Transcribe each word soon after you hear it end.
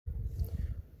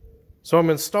So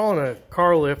I'm installing a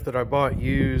car lift that I bought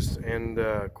used, and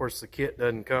of course the kit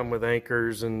doesn't come with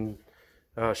anchors and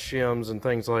shims and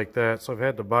things like that, so I've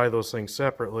had to buy those things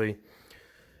separately.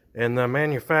 And the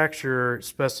manufacturer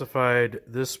specified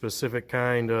this specific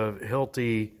kind of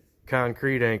Hilti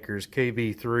concrete anchors,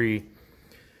 KB3.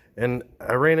 And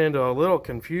I ran into a little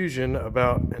confusion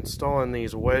about installing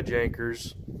these wedge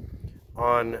anchors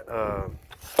on,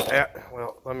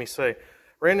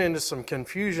 ran into some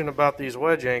confusion about these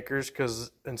wedge anchors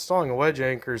because installing a wedge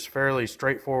anchor is a fairly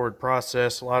straightforward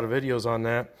process, a lot of videos on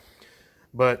that.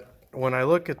 But when I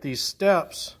look at these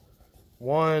steps,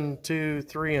 1, 2,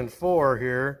 3, and 4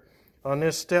 here, on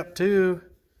this step 2,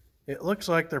 it looks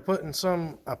like they're putting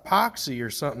some epoxy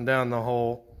or something down the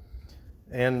hole.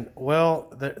 And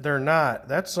well, they're not.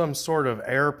 That's some sort of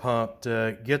air pump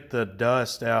to get the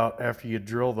dust out after you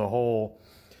drill the hole.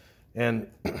 And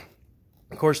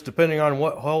of course, depending on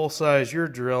what hole size you're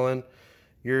drilling,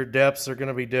 your depths are going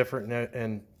to be different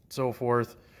and so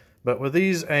forth. But with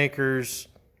these anchors,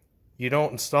 you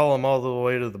don't install them all the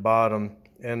way to the bottom.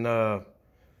 And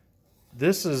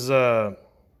this is, there's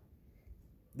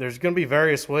going to be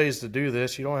various ways to do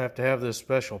this. You don't have to have this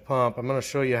special pump. I'm going to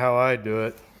show you how I do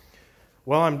it.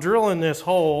 While I'm drilling this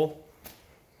hole,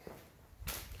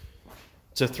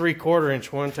 it's a 3/4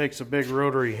 inch one, takes a big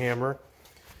rotary hammer.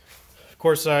 Of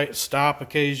course, I stop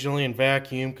occasionally and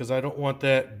vacuum because I don't want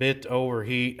that bit to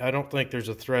overheat. I don't think there's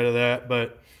a threat of that,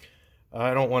 but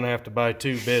I don't want to have to buy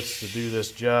 2 bits to do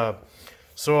this job.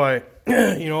 So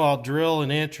I'll drill an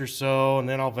inch or so, and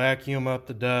then I'll vacuum up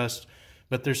the dust.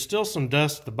 But there's still some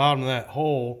dust at the bottom of that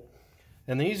hole.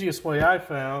 And the easiest way I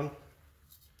found,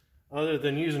 other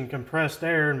than using compressed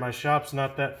air, and my shop's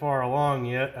not that far along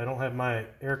yet, I don't have my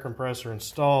air compressor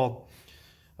installed,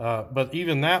 but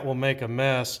even that will make a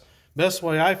mess. Best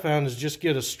way I found is just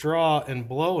get a straw and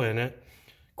blow in it.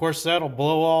 Of course, that'll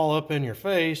blow all up in your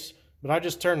face, but I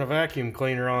just turn the vacuum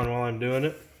cleaner on while I'm doing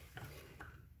it.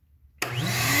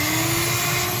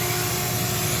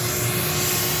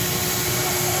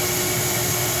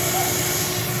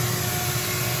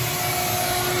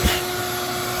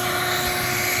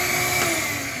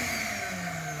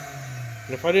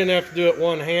 And if I didn't have to do it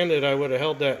one-handed, I would have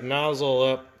held that nozzle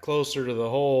up closer to the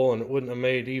hole and it wouldn't have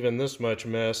made even this much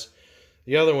mess.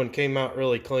 The other one came out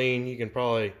really clean. You can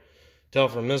probably tell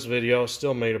from this video, it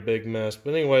still made a big mess.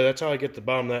 But anyway, that's how I get the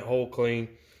bottom of that hole clean.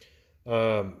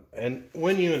 And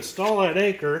when you install that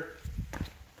anchor,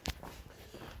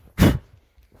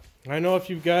 I know if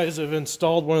you guys have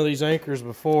installed one of these anchors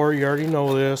before, you already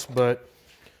know this, but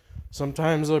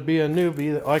sometimes there'll be a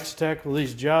newbie that likes to tackle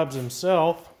these jobs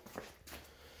himself.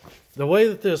 The way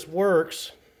that this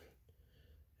works,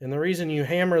 and the reason you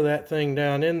hammer that thing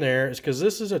down in there, is because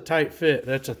this is a tight fit.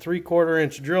 That's a 3/4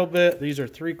 inch drill bit. These are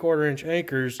 3/4 inch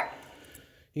anchors.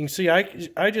 You can see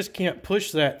I just can't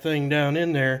push that thing down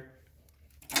in there.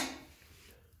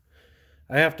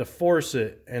 I have to force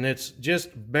it, and it's just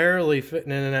barely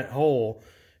fitting in that hole.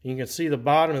 You can see the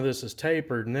bottom of this is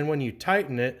tapered, and then when you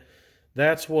tighten it,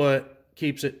 that's what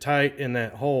keeps it tight in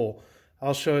that hole.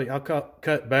 I'll show you, I'll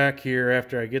cut back here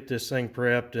after I get this thing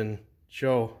prepped and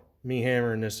show me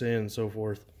hammering this in and so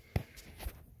forth.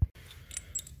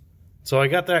 So I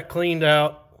got that cleaned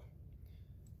out.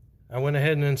 I went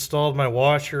ahead and installed my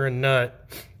washer and nut.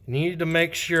 You need to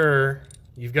make sure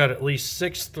you've got at least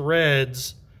 6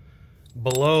 threads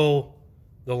below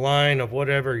the line of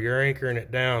whatever you're anchoring it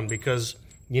down, because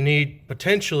you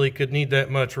potentially could need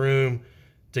that much room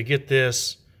to get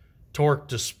this torqued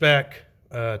to spec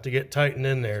to get tightened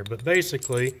in there. But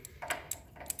basically,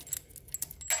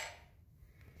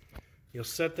 you'll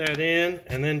set that in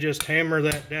and then just hammer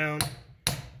that down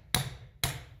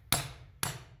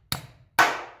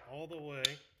all the way.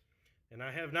 And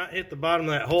I have not hit the bottom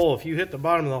of that hole. If you hit the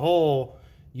bottom of the hole,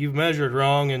 you've measured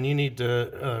wrong and you need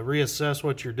to reassess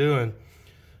what you're doing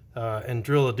and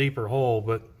drill a deeper hole.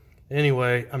 But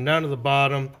anyway, I'm down to the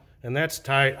bottom and that's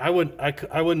tight. I wouldn't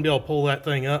be able to pull that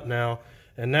thing up now.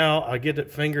 And now I get it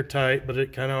finger tight, but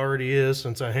it kind of already is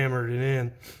since I hammered it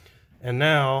in. And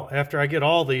now, after I get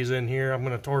all these in here, I'm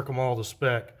going to torque them all to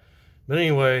spec. But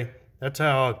anyway, that's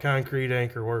how a concrete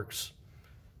anchor works.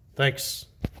 Thanks.